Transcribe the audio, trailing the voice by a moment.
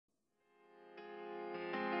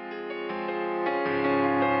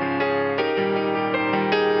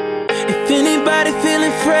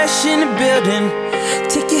feeling fresh in the building,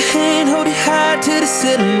 take your hand, hold it high to the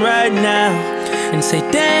ceiling right now, and say,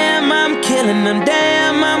 damn, I'm killing them,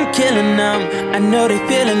 damn, I'm killing them. I know they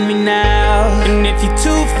feeling me now. And if you're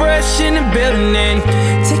too fresh in the building, then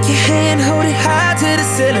take your hand, hold it high to the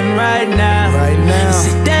ceiling right now, and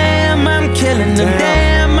say, damn, I'm killing them,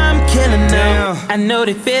 damn, I'm killing them. I know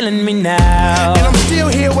they feeling me now. And I'm still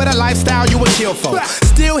here with a lifestyle you would kill for.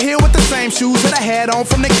 Still here with the same shoes that I had on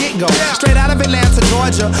from the get-go. Straight out of Atlanta,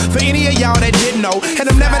 Georgia, for any of y'all that didn't know. And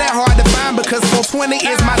I'm never that hard to find because 420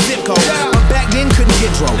 is my zip code. But back then couldn't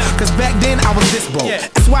get drove, cause back then I was this broke.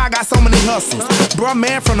 That's why I got so many hustles. Bruh,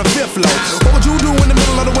 man, from the fifth floor. What would you do in the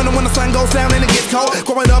middle of the winter when the sun goes down and it gets cold?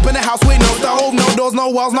 Growing up in the house with no stove, no doors,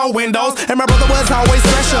 no walls, no windows. And my brother was always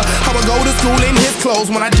fresher. I would go to school in his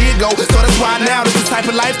clothes when I did go. So that's why now this is the type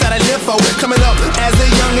of life that I live for. Coming up as a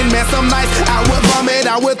youngin', man, some nights I would vomit,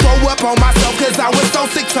 I would throw up on myself, cause I was so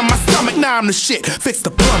sick to my stomach. Now I'm the shit, fix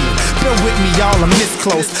the plumbing. Been with me, y'all, I'm this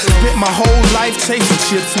close. Spent my whole life chasing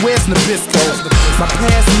chips, where's Nabisco? My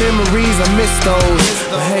past memories, I miss those.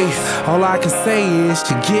 But hey, all I can say is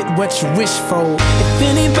you get what you wish for. If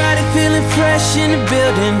anybody feeling fresh in the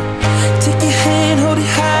building, take your hand, hold it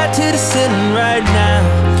high to the ceiling right now,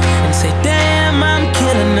 and say, damn, I'm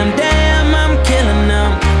killing them, damn, I'm killing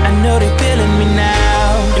them. I know they feeling me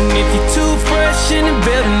now. And if you're too fresh in the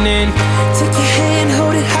building, then take your hand,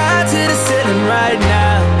 hold it high to the ceiling right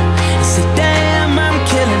now, and say, damn, I'm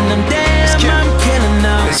killing them, damn, I'm killing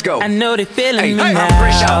them. Let's go. I know they feeling me now. I'm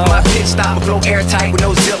fresh off my pit stop, flow airtight with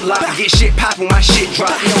no zip lock. Get shit poppin', my shit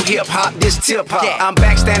drop. No hip hop, this tip hop. I'm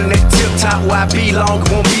back standing at the tip top where I belong.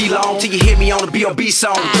 It won't be long till you hit me on the B.o.B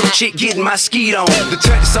song. Little chick getting my skeet on. To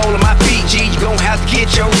touch the sole of my feet, G, you gon' have to get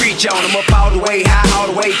your reach on. I'm up all the way high, all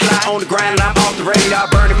the way fly on the ground, and I'm off the radar.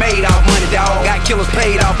 Burning made off money, dog. Got killers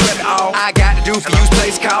paid off, flip it all. I got to do for you,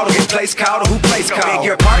 place called, or get place called, or who place called. Beg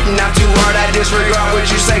your pardon, not too hard, I disregard what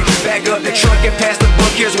you say. Back up the truck and pass the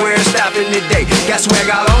book, here's where it's stopping today. Got swag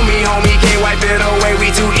all on me, homie, can't wipe it away.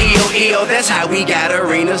 We too ill. That's how we got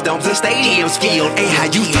arenas, domes, and stadiums skilled. Ain't how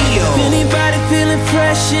you feel. If anybody feeling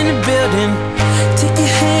fresh in the building, take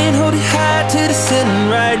your hand, hold it high to the ceiling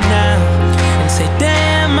right now, and say,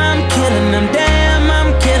 damn, I'm killing them, damn,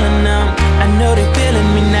 I'm killing them. I know they feeling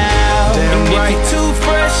me now. And if you're too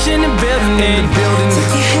fresh in the building, then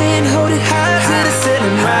take your hand, hold it high to the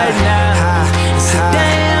ceiling right now, and say,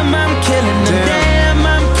 damn, I'm killing them, damn,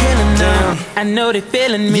 I'm killing them. I know they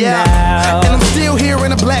feeling me now. And I'm still here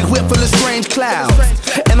in a black whip full of strange clouds.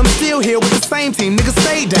 And I'm still here with the same team, niggas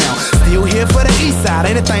stay down. Still here for the east side,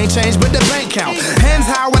 anything changed but the bank count. Hands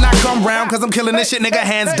high when I come round, cause I'm killing this shit, nigga,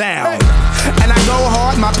 hands down. And I go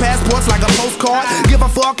hard, my passport's like a postcard. Give a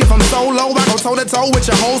fuck if I'm solo, I go toe to toe with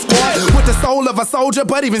your whole squad. With the soul of a soldier,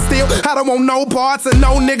 but even still, I don't want no parts of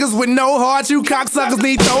no niggas with no heart. You cocksuckers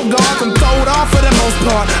need throw guards, I'm throwed off for the most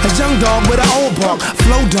part. A young dog with an old bark.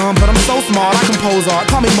 Flow dumb, but I'm so smart, I compose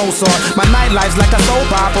art, call me Mozart. My nightlife's like a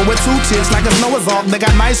soap opera with two chicks like a Noah's Ark. They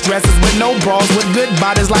got nice dresses with no bras, with good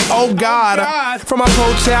bodies like, oh God. From a pro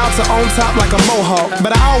child to on top like a mohawk.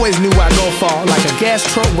 But I always knew I'd go far, like a gas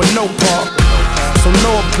truck with no park. So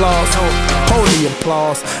no applause, hold the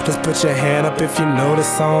applause. Just put your hand up if you know the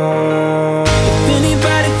song. If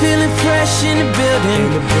anybody feeling fresh in the building,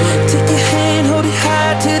 take your hand, hold it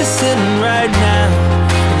high to the ceiling right now,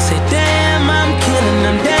 and say, damn, I'm killing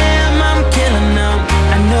them, damn, I'm killing them.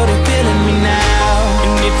 I know they feeling me now.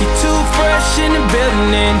 And if you're too fresh in the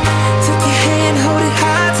building, then take your hand, hold it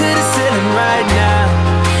high to the ceiling right now,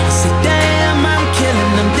 and say, damn, I'm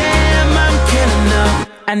killing them, damn, I'm killing them.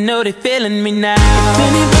 I know they feeling me now. If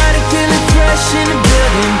anybody feeling fresh in the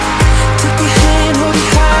building,